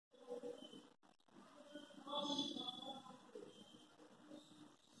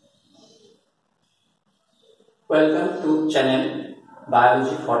Welcome to channel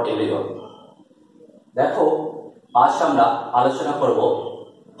biology for everyone. देखो आज আমরা আলোচনা করব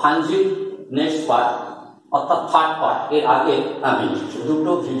ফাঞ্জির নেক্সট পার্ট অর্থাৎ থার্ড পার্ট। এর আগে আমি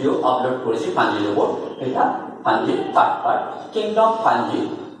দুটো ভিডিও আপলোড করেছি ফাঞ্জির উপর, এটা ফাঞ্জির third part. Kingdom fungi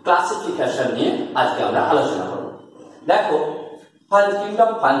classification নিয়ে আজকে আমরা আলোচনা করব। দেখো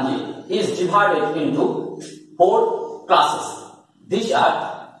kingdom fungi is divided into four classes. These are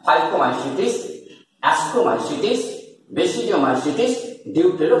Phycomycetes, Ascomycetes, Basidiomycetes,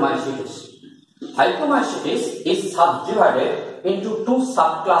 Deuteromycetes. Phycomycetes is subdivided into two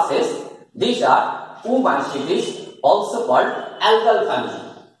subclasses. These are Oomycetes, also called algal fungi.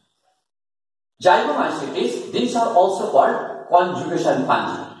 Zygomycetes, these are also called conjugation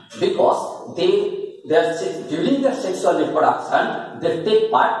fungi because during their sexual reproduction they take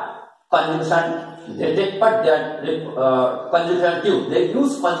part conjugation. They take part their conjugation tube. They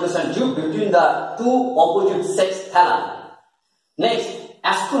use conjugation tube between the two opposite sex thalli. Next,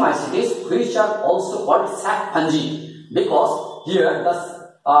 Ascomycetes, which are also called sac fungi, because here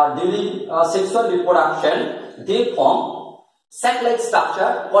during sexual reproduction they form sac-like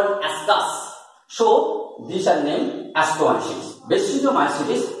structure called ascus. So these are named Ascomycetes.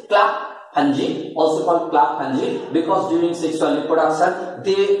 Basidiomycetes, club fungi, also called club fungi, because during sexual reproduction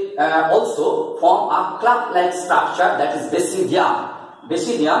they also form a club-like structure, that is basidium.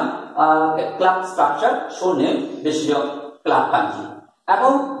 Basidium club structure, so named Basidium club fungi.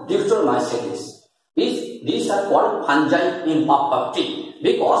 About Deuteromycetes, these are called fungi imperfecti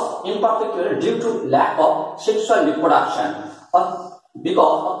because imperfecti due to lack of sexual reproduction,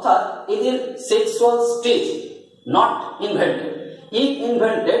 because অর্থাৎ এদের sexual stage not invented. If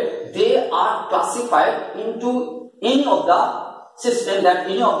invented, they are classified into any of the system, that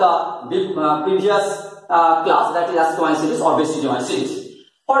any of the previous class, that is Ascomycetes or Basidiomycetes.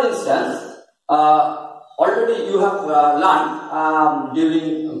 For instance, already you have learned during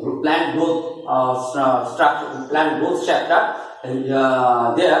plant growth chapter.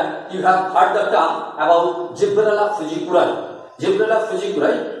 There you have heard the term about Gibberella fungiculae. Gibberella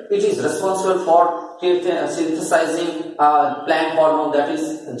fungiculae, it is responsible for synthesizing plant hormone, that is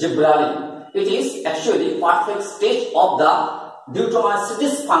gibberellin. It is actually perfect stage of the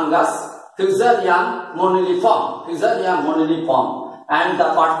Deuteromycetes fungus, Fusarium moniliform, and the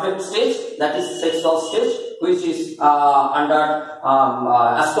perfect stage, that is sexual stage, which is under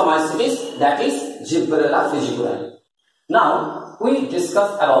Ascomycetes, that is Gibberella fungiculae. Now we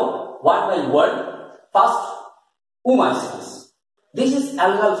discuss about one by one. First, Oomycetes. This is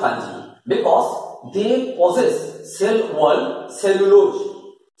algal fungi because they possess cell wall cellulose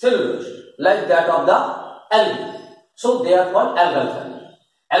like that of the algae, so they are called algal fungi.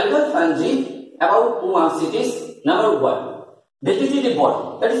 Algal fungi about Oomycetes, number one, vegetative body,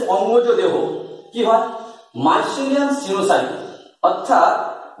 that is অঙ্গজ দেহ কি হয় mycelium sinusoid, অর্থাৎ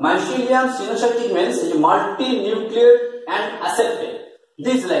mycelium sinusoid means multinucleate and aseptate.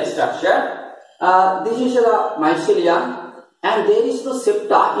 This like structure, this is the mycelium, and there is no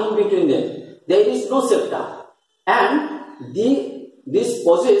septa in between them. There is no septa, and this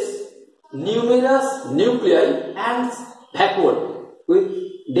possess numerous nuclei and vacuole with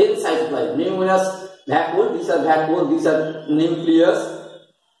dense cytoplasm. Numerous vacuole, these are vacuole, these are nucleus.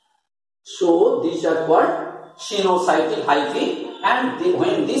 So these are called sinusoidal hyphae, and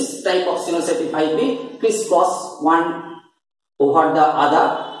when this type of sinusoidal hyphae crisscross one over the other,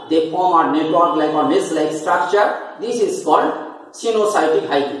 they form a network like or mesh-like structure. This is called sinusoidal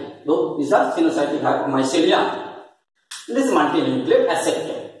hyphae. These are sinusoidal mycelium. This is multinucleate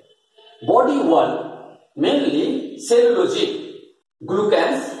aseptate. Body wall mainly cellulosic,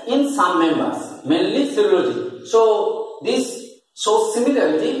 glucans in some members, mainly cellulosic. So this shows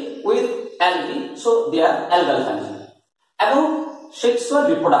similarity with algae, so they are algal fungi. About sexual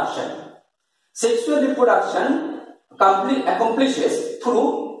reproduction. Sexual reproduction accomplishes through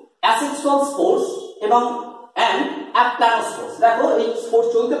asexual spores and aplanospores. দেখো এই spores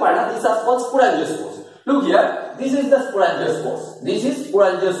চলতে পারে না, these are called sporangiosperms. Look here, this is the sporangiosperms. This is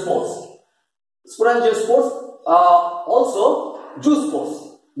sporangiosperms. Sporangiosperms also zoospores,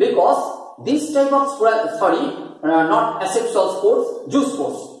 because this type of not asexual spores,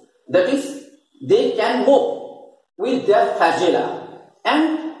 zoospores, that is they can move with their flagella. And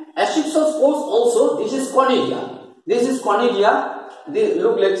asexual spores also, this is conidia. This is conidia. They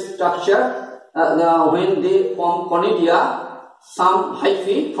look like structure. When they form conidia, some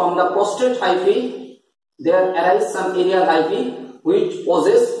hyphae from the prostate hyphae, there arise some aerial hyphae which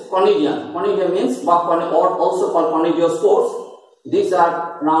possess conidia. Conidia means or also called conidiospores. These are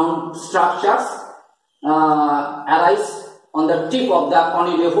round structures arise on the tip of the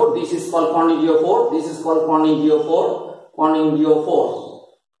conidiophore. This is called conidiophore. This is called conidiophore.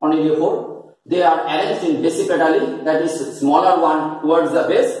 Conidiophore. They are arranged in basipedally, that is smaller one towards the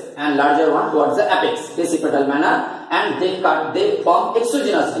base and larger one towards the apex, basipetal manner, and they form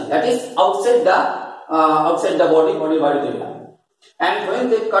exogenously, that is outside the body area. And when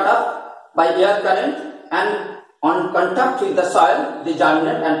they cut up by air current and on contact with the soil, they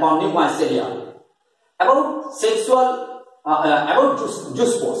germinate and form new mycelia. About sexual, about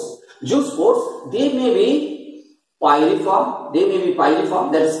juice spores. Juice spores, they may be pyriform,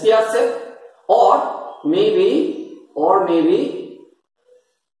 that is pear shape, or maybe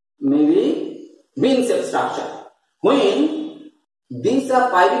bean shape structure. When these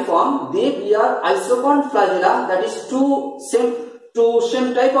are pyriform, they bear isocont flagella, that is two same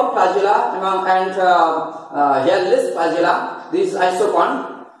type of flagella and hairless flagella. This isocont,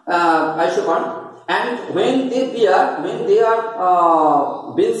 and when they are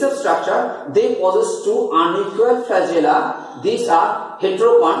bean shape structure, they possess two unequal flagella. These are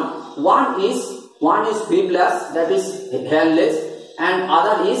heterocont. One is fibrous, that is hairless, and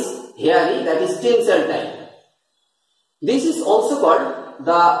other is hairy, that is stem cell type. This is also called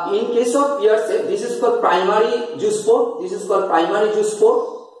in case of pear shape, this is called primary juice spore. This is called primary juice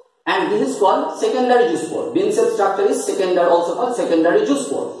spore, and this is called secondary juice spore. Bean shape structure is secondary, also called secondary juice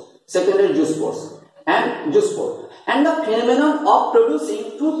spore. Secondary juice spores and juice spore. And the phenomenon of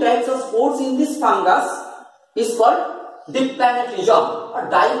producing two types of spores in this fungus is called diplanetism or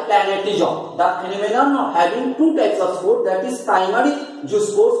diplanetism. The phenomenon of having two types of spores, that is primary juice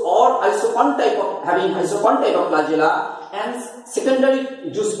spores or isocont type of flagella, and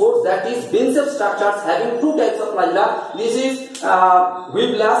secondary juice spores, that is bean shape structures having two types of flagella. This is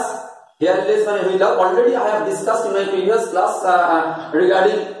fibrous, hairless flagella. Already I have discussed in my previous class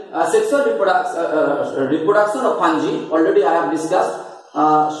regarding sexual reproduction of fungi. Already I have discussed.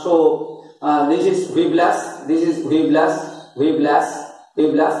 This is fibrous, this is fibrous,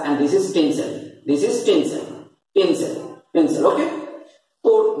 and this is tensile. Okay.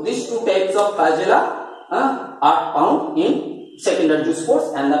 So these two types of flagella are found in secondary juice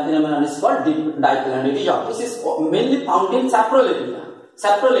spores, and the phenomenon is called diplanetism. This is mainly found in Saprolegnia,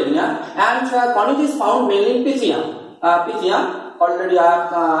 and conid is found mainly in Pythium. Already I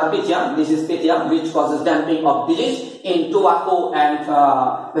have Pythium. This is Pythium, which causes damping of disease in tobacco and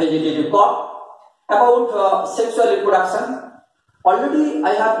vegetative crop. About sexual reproduction, already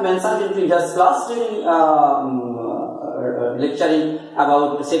I have mentioned in previous class during lecturing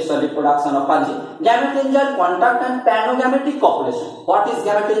about sexual reproduction of fungi. Gametangial contact and planogametic copulation. What is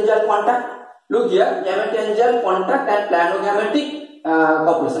gametangial contact? Look here, gametangial contact and planogametic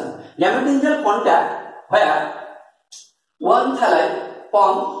copulation. Gametangial contact, where one thalli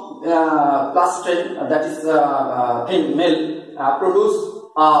form plastron, that is male, produce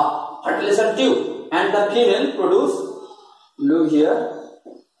a fertilization tube, and the female produce, look here,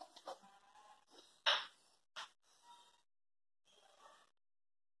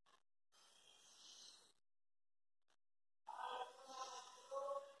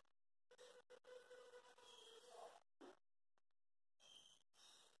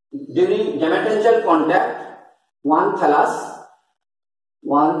 during gametangial contact, one thallus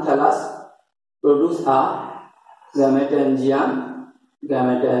produce a gametangium.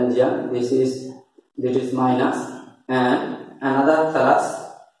 This is minus, and another thallus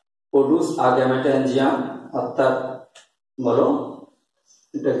produce a gametangium. After bolo,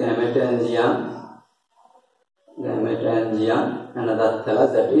 the gametangium, another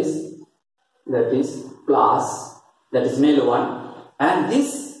thallus, that is plus, that is male one, and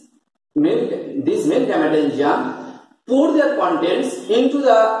this male gametangium pour their contents into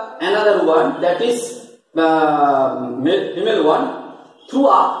the another one, that is female one, through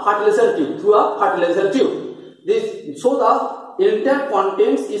a fertilizer tube. This, so the entire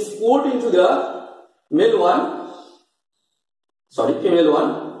contents is poured into the female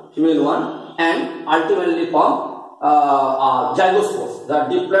one, and ultimately form zygospores. The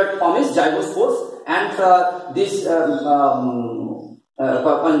diploid form is zygospores, and these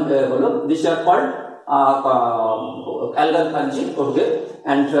are called algal fungi,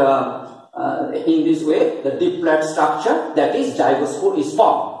 and in this way the diploid structure, that is zygospore, is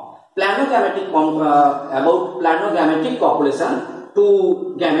formed. About planogametic copulation,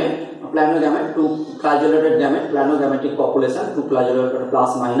 two gamete, to flagellated gamete, planogametic copulation, two flagellated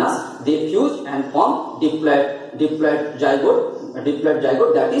plus minus, they fuse and form diploid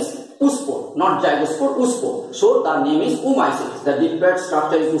zygote, that is oospore, not zygospore, oospore. So the name is oomycetes. The diploid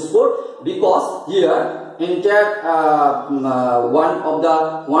structure is oospore because here entire one of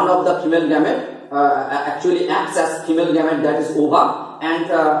the female gamete actually acts as female gamete, that is ova, and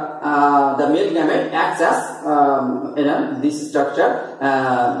the male gamete acts as this structure.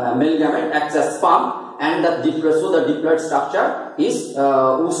 Male gamete acts as sperm, and the diploid structure is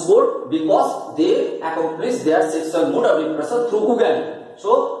oospore, because they accomplish their sexual mode of reproduction through oogamy.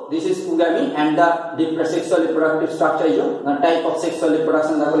 So this is oogamy, and the sexual reproductive structure is the type of sexual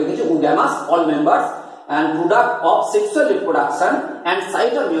reproduction that we call oogamous, all members, and product of sexual reproduction and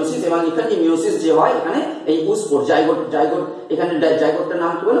cytomiosis. এবং এখানে meiosis যে হয় এখানে এই উস্পোর zygote এখানে জাইগোটটার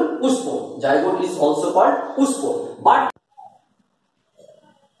নাম কি বললাম? উস্পোর। Zygote is also called উস্পোর,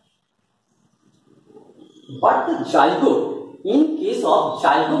 but the zygote in case of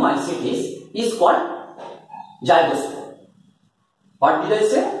zygomycetes is called zygospore. What did I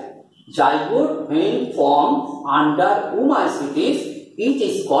say? Zygote when formed under oomycetes, it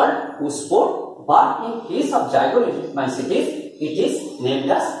is called oospore, but in case of zygomycetes, it is named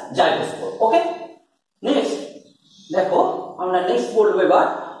as zygospore. Okay? Next, देखो हमने next बोल एबार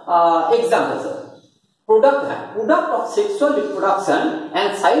examples. Product of sexual reproduction and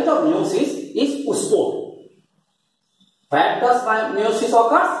site of meiosis is oospore. Where does meiosis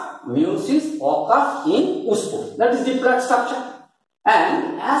occurs? Meiosis occurs in oospore. That is diploid structure.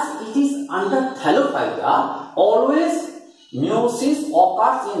 And as it is under thallophyta, always meiosis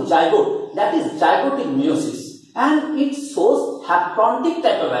occurs in zygote, that is zygotic meiosis, and it shows haplontic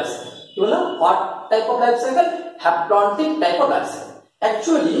type of life cycle. You know what type of life cycle? Haplontic type of life cycle.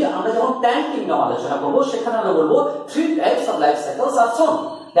 Actually, আমরা যখন plant kingdom আলোচনা করব সেখানে আমরা বলবো 3 types of life cycles are shown,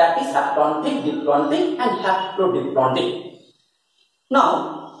 that is haplontic, diplontic and haplodiplontic. Now,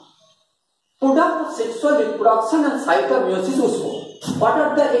 product of sexual reproduction and cytomiosis oospore. What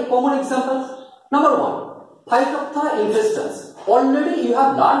are the common examples? Number 1, Phytophthora infestans. Already you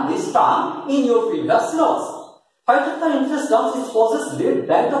have learned this term in your previous syllabus. Phytophthora infestans is causes red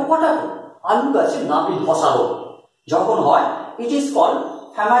blight of potato. আলু গাছে নাপি ধসা রোগ যখন হয়, it is called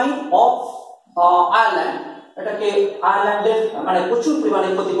famine of Ireland. এটাকে আয়ারল্যান্ডের মানে প্রচুর পরিমাণে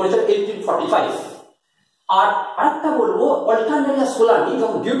ক্ষতি করেছে 1845. আর আরেকটা বলবো অল্টারনেরিয়া সোলানি,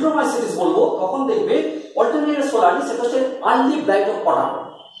 যখন ডিউট্রোমাইসিটিস বলবো তখন দেখবে অল্টারনেরিয়া সোলানি, সেটা হচ্ছে early blight of potato.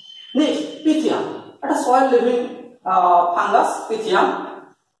 Next, Pythium, এটা সয়েল লিভিং ফাঙ্গাস, পিথিয়াম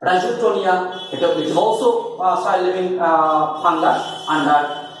রাইজোটোনিয়া, এটা is also soil living fungus under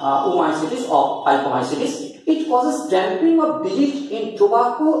oomycetes or phycomycetes. It causes damping of disease in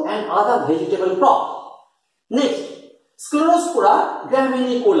tobacco and other vegetable crop. Next, Sclerospora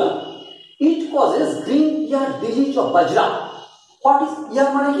graminicola. It causes green ear disease of bajra. What is ear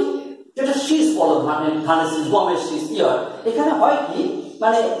মানে কি? যেটা শীষ বলো, ধানের শীষ, গমের শীষ, ear. এখানে হয় কি,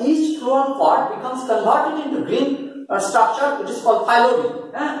 মানে each floral part becomes converted into green structure, it is called phylloby.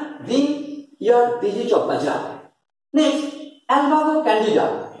 Green ear disease of bajra. Next, Albago candida.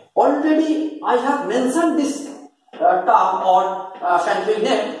 Already I have mentioned this term or scientific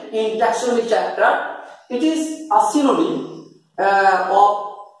name in taxonomy chapter. It is a synonym of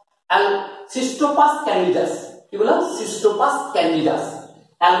Cystopus candidus. Cystopus candidus.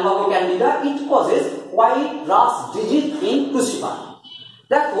 Albago candida, it causes white rust disease in crucifer.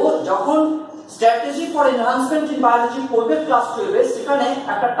 দেখো যখন strategy for enhancement in biology পড়বে class 12 এ, সেখানে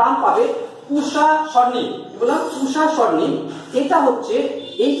একটা term পাবে পুষা স্বর্ণিম। বললাম পুষা স্বর্ণিম, এটা হচ্ছে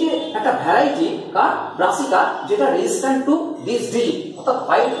এই যে একটা ভ্যারাইটি কার ব্রাসিকা, যেটা রেজিস্ট্যান্ট টু দিস ডিজিজ, অর্থাৎ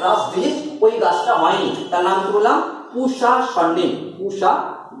হোয়াইট রাস্ট ডিজিজ ওই গাছটা হয়নি, তার নাম কি বললাম? পুষা স্বর্ণিম। পুষা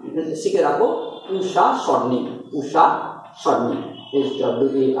শিখে রাখো, পুষা স্বর্ণিম, পুষা স্বর্ণিম,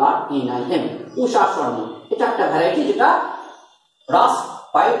 HWARNIM, পুষা স্বর্ণিম। এটা একটা ভ্যারাইটি যেটা rushed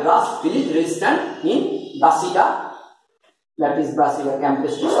white rushed disease resistant in brassica, that is Brassica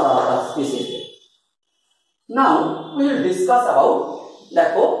campestris or other species. Now we will discuss about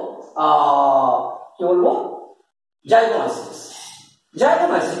देखो क्या बोलबो Zygomycetes.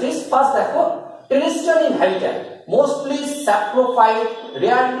 Zygomycetes first देखो terrestrial in habitat, mostly saprophyte,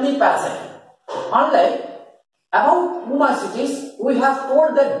 rarely parasite. Unlike about oomycetes, we have told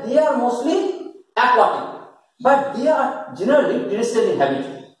that they are mostly aquatic, but they are generally terrestrial in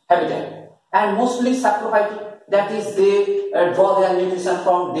habitat and mostly saprophytic. That is, they draw their nutrition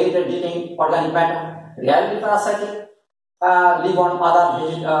from dead-eating organic matter. Rarely parasitic, live on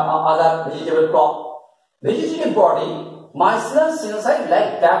other vegetable crop. Vegetative body, micellar sinusoid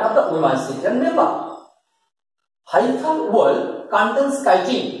like that of the oomycetes. And remember, hyphal wall contains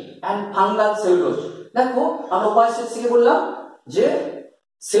chitin and fungal cellulose. देखो हम oomycetes के बोलना जे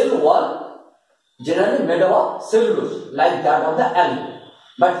cell wall generally made of cellulose like that of the algae,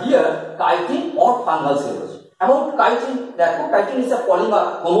 but here chitin or fungal cellulose. About chitin, देखो chitin is a polymer,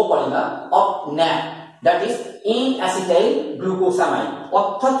 homopolymer of NAD. that is N-acetyl glucosamine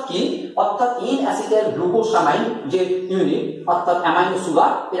অর্থাৎ কি অর্থাৎ N-acetyl glucosamine যে unit অর্থাৎ amino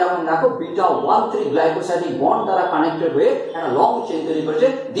sugar এরকম দেখো beta 1,3 glycosidic bond দ্বারা connected হয়ে একটা লং চেইন তৈরি করেছে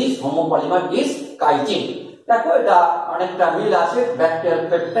দিস হোমোপলিমার ইজ কাইটিন দেখো এটা অনেকটা মিল আছে ব্যাকটেরিয়াল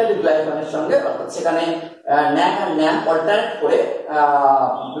পেপটাইড গ্লাইকানের সঙ্গে অর্থাৎ সেখানে ন্যাক আর ন্যাম অল্টারনেট করে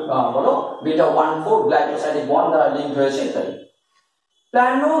বলো বিটা 1,4 গ্লাইকোসাইডিক বন্ড দ্বারা লিংক হয়েছে ইত্যাদি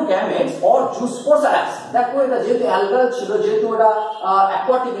প্ল্যানোগ্যামেটস অর জুস্পোর্স আর অ্যাবসেন্ট দেখো এটা যেহেতু অ্যালগাল ছিল যেহেতু এটা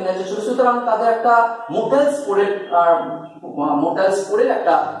অ্যাকোয়াটিক নেচার ছিল সুতরাং তাদের একটা মোটাইল স্পোরের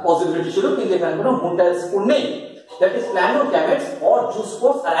একটা পসিবিলিটি ছিল কিন্তু এখানে কোনো মোটাইল স্পোর নেই that is প্ল্যানোগ্যামেটস or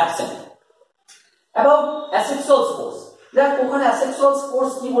জুস্পোর্স are absent about asexual spores দেখ ওখানে asexual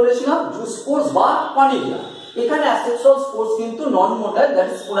spores কি বলেছিলাম জুস্পোর্স বা কনিলিয়া এখানে asexual spores কিন্তু নন মোটাইল দ্যাট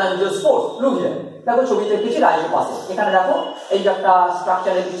ইজ sporangiosপোর্স লুভিয়ান দেখো ছবিতে দেখেছি রাইজোপাসে এখানে দেখো এই যে একটা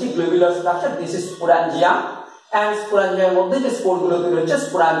স্ট্রাকচার দেখেছি globular structure this is sporangium and স্পোরাঞ্জিয়ামের মধ্যে যে স্পোর গুলো তৈরি হচ্ছে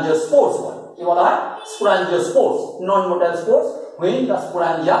স্পোরাঞ্জিওস্পোর্স বলে কি বলা হয় স্পোরাঞ্জিওস্পোর্স নন motile spores when the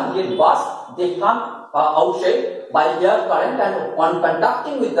sporangium get burst they come outside by air current and on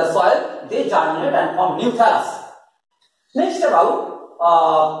contacting with the soil they germinate and form new thallus. Next about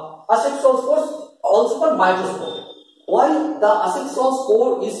asexual spores also called mitospore. Why the asexual spore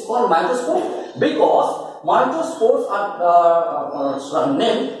is called mitospore? Because mitospores are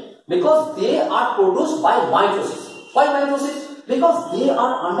named because they are produced by mitosis. Why mitosis? Because they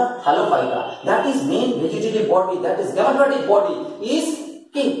are under thallophyta. That is main vegetative body, that is gametophytic body is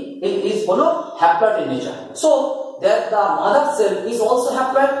king. It is haploid in nature. So that the mother cell is also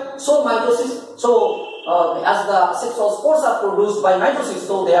haploid. So mitosis. So as the asexual spores are produced by mitosis,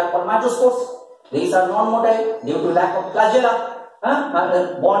 so they are called mitospores. These are non-motile due to lack of flagella.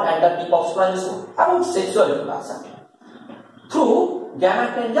 Born at the tip of sporangiosperm. About sexual reproduction through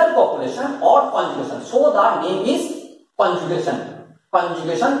gametophytic copulation or conjugation. So the name is conjugation.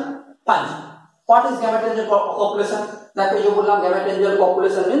 What is gametophytic copulation? দেখো যে বললাম gametophytic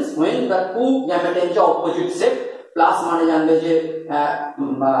copulation means when the two gametes opposite sex plus মানে জানবে যে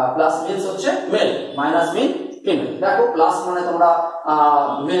plus means হচ্ছে mail minus মিন female দেখো plus মানে তোমরা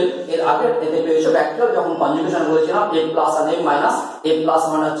মেল এর আগে এতে পেয়েছো ব্যাকটেরিয়া যখন কনজুগেশন বলেছিলাম A plus R A minus A plus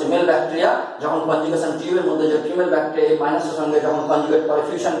মানে হচ্ছে মেল ব্যাকটেরিয়া যখন কনজুগেশন টিউবের মধ্যে যে ফিমেল ব্যাকটেরিয়া A মাইনাসের সঙ্গে যখন কনজুগেট করে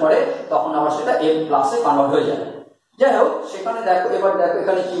ফিউশন করে তখন আবার সেটা A প্লাসে কনভার্ট হয়ে যায় যাই হোক সেখানে দেখো এবার দেখো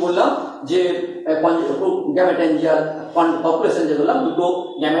এখানে কি বললাম যে গ্যামেটেনজিয়াল পপুলেশন যে বললাম দুটো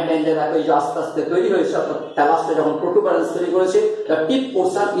গ্যামেটেনজিয়া দেখো এই যে আস্তে আস্তে তৈরি হয়েছে অর্থাৎ থ্যালাসটা যখন প্রোটোপ্যারেন্স তৈরি করেছে the tip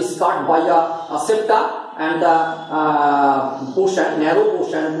portion is cut by a সেপ্টা and the narrow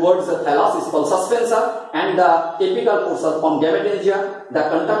portion towards the thallus is called suspensor and the apical portion from gametengia the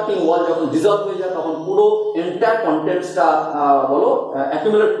conducting wall যখন dissolve হয়ে যায় তখন পুরো entire contents টা বলো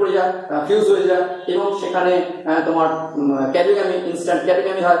accumulate করে যায় ফিউজ হয়ে যায় এবং সেখানে তোমার ক্যারিওগামি ইনস্ট্যান্ট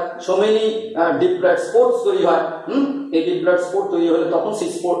ক্যারিওগামি হয় so many diploid spores তৈরি হয় এই diploid spore তৈরি হলে তখন সেই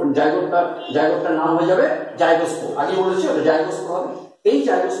স্পোর জাইগোটটার নাম হয়ে যাবে জাইগোস্পোর আগে বলেছি ওটা জাইগোস্পোর হবে এই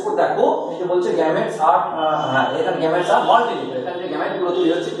জাইগোস্পোর দেখো এই যে বলছে গ্যামেটস আর এখানে গ্যামেটস আর মাল্টিনিউক্লিয়াস এখানে যে গ্যামেট গুলো তৈরি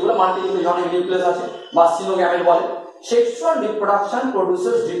হচ্ছে এগুলো মাল্টিনিউক্লিয়াস অনেক নিউক্লিয়াস আছে বা সিনোগ্যামেট বলে sexual reproduction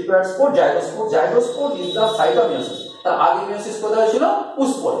produces diploid spore zygospore is the site of meiosis তার আগে মিয়োসিস কোথায় হয়েছিল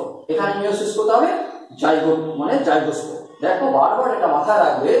পুষ্পরে এখানে মিয়োসিস কোথায় হবে জাইগোট মানে জাইগোস্পোর দেখো বারবার এটা মাথায়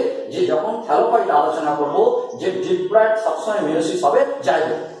রাখবে যে যখন থ্যালোফাইট আলোচনা করব যে ডিপ্লয়েড সবসময় মিয়োসিস হবে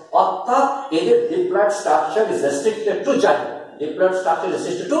জাইগোট অর্থাৎ এই যে diploid structure is restricted two zygote diploid structure is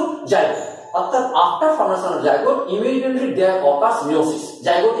restricted to zygote. After formation of zygote, immediately there occurs meiosis.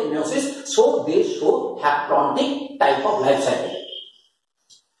 Zygotic meiosis, so they show haplontic type of life cycle.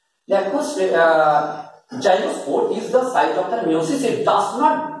 Therefore, zygospore is the site of the meiosis. It does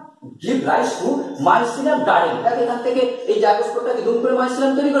not give rise to mycelium darling. That এখান থেকে এই জাইগোস্পোরটাকে দুম করে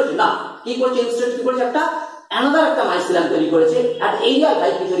mycelium তৈরি করেছে না কি করেছে ইনস্টেড কি করেছে একটা another একটা mycelium তৈরি করেছে at aerial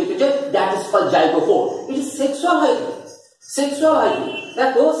height তৈরি করেছে that is called zygospore. It is sexual height. Sexual হাইপি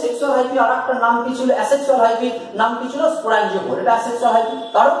দেখো সেক্সুয়াল হাইপি আরেকটা নাম কি ছিল অ্যাসেক্সুয়াল হাইপি নাম কি ছিল স্পোরাঞ্জিওপোর এটা অ্যাসেক্সুয়াল হাইপি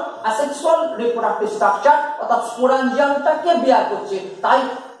কারণ অ্যাসেক্সুয়াল রিপ্রোডাক্টিভ স্ট্রাকচার অর্থাৎ স্পোরাঞ্জিয়ামটাকে বিয়ার করছে তাই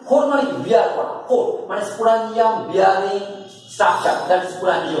ফোর মানে কি বিয়ার করা ফোর মানে sporangium bearing structure that is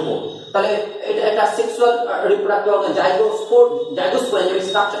স্পোরাঞ্জিওপোর তাহলে এটা সেক্সুয়াল রিপ্রোডাক্টিভ জাইগোস্পোরাঞ্জিয়াম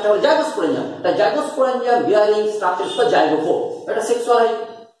স্ট্রাকচারটা হলো জাইগোস্পোরাঞ্জিয়াম তাই জাইগোস্পোরাঞ্জিয়াম বিয়ারিং স্ট্রাকচার ইজ জাইগোফোর এটা সেক্সুয়াল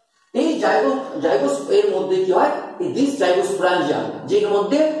হাইপি এই জাইগোস এর মধ্যে কি হয় দিস জাইগোস্পোরাঞ্জিয়াম যের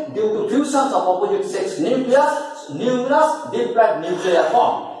মধ্যে due to ফিউশনস of opposite sex nucleus diploid nuclei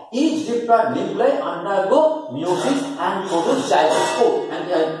form each diploid nuclei undergo meiosis and produce zygospore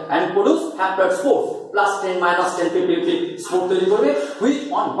and produce haploid spores plus 10 minus 10 50 spore তৈরি করবে which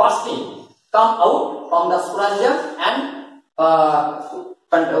on bursting come out from the sporangium and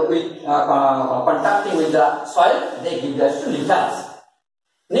contacting with the soil, they give rise to new callus.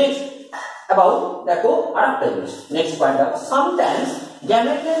 Next, about the co-adaptiveness. Next point, sometimes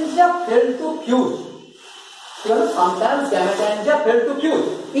gametangia fail to fuse. Sometimes gametangia fail to fuse.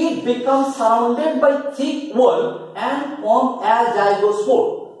 It becomes surrounded by thick wall and form azygospore.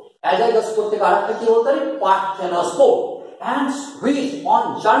 Azygospore থেকে আরেকটা কি বলতে পারি parthenospore, and which on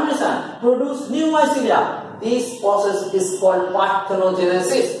germination produce new mycelia. This process is called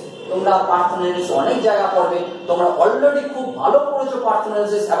parthenogenesis. তোমরা parthenogenesis অনেক জায়গা পড়বে, তোমরা অলরেডি খুব ভালো পড়েছো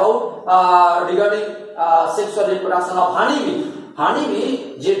parthenogenesis about regarding sexual reproduction of honeybee. Honeybee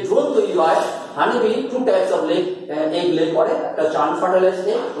যে ড্রোন তৈরি হয়, honeybee two types of egg lay করে, একটা unfertilized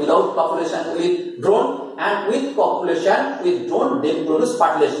egg without copulation with drone, and with copulation with drone they produce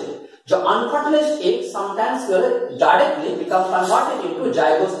fertilized egg. The unfertilized egg sometimes will directly become converted into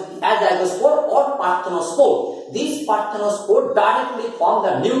azygospore or parthenospore. This parthenospore directly form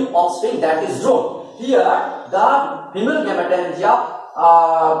the new offspring, that is drone. Here the female gametangia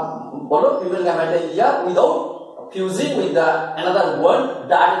without fusing with the another one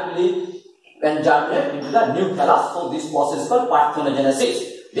directly can germinate into the new callus. So this process is called parthenogenesis.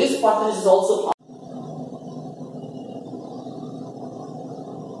 This parthenogenesis is also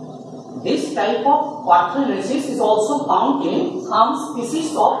this type of parthenogenesis is also found in some species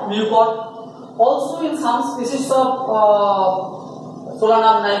of mucor, also in some species of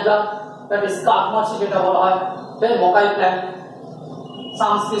Solanum nigra, that is Kakmachi jeta bola hoy, then Mokai plant,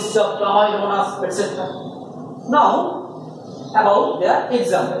 some species of Chlamydomonas, etc. Now about their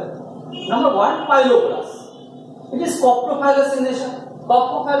example. Number one, Phylloclass. It is coprophylous in nature.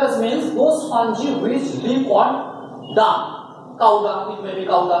 Coprophylous means those fungi which live on dung, cow dung, it may be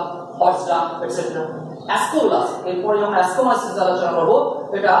cow dung, horse dung, etc. Ascolass, এরপরে যখন ascomycetes আলোচনা করব,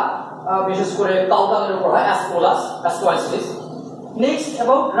 এটা বিশেষ করে cow dung এর উপর হয় ascomycetes. Next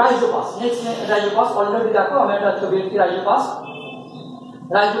about Rhizopass. Next Rhizopass already দেখো আমি একটা ছবি দিচ্ছি Rhizopass.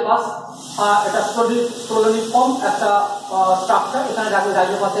 Rhizopass এটা স্ট্রোলোনিফর্ম একটা স্ট্রাকচার। এখানে দেখো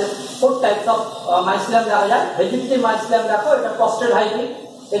রাইজোপাসের 4 টাইপস অফ মাইসিলিয়াম দেখা যায়। ভেজিটেটিভ মাইসিলিয়াম দেখো, এটা প্রস্টেড হাইব্রিড,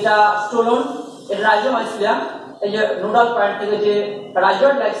 এটা স্টোলন, এটা রাইজোমাইসিলিয়াম। এই যে নোডাল পয়েন্ট থেকে যে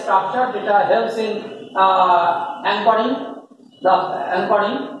রাইজয়েড লাইক স্ট্রাকচার যেটা helps in anchoring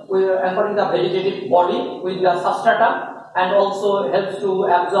the vegetative body with the substrata and also helps to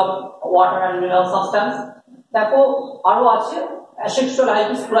absorb water and mineral substance. দেখো আরো আছে sexual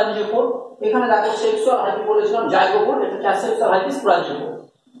hyphis sporangiopore. এখানে দেখো sexual hyphis বলেছিলাম জাইগোপোর, এটা asexual hyphis sporangiopore.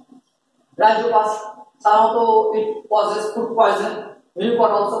 Rhizopass সাধারণত it causes food poison. Mucor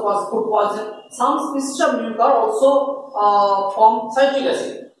also causes food poison. Some species of mucor also form citric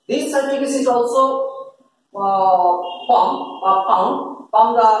acid. This citric acid also found from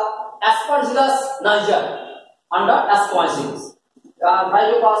the Aspergillus niger under Ascomycetes.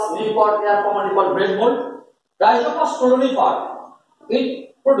 Rhizopass, mucor, they are commonly called bread mold. Rhizopass stolonifer, it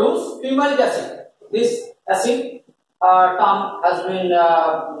produces fumaric acid. This acid term has been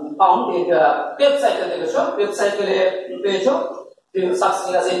found in Krebs cycle. Krebs cycle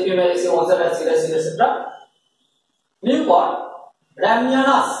succinate acid, fumaric acid, oxalic acid, etc. Mucor,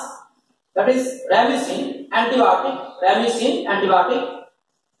 Rhamnianus, that is ramycin antibiotic.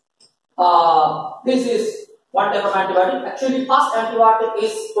 This is one type of antibiotic. Actually, first antibiotic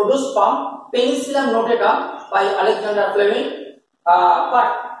is produced from Penicillium notatum by Alexander Fleming. But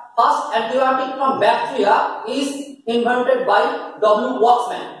first antibiotic from bacteria is invented by W.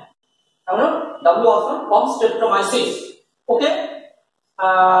 Waxman. W. Waxman from Streptomyces. Okay.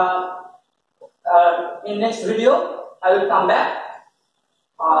 In next video, I will come back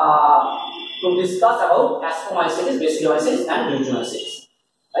to discuss about Ascomycetes, Bacillomycetes, and Butyromycetes.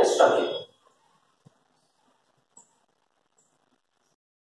 I stop here.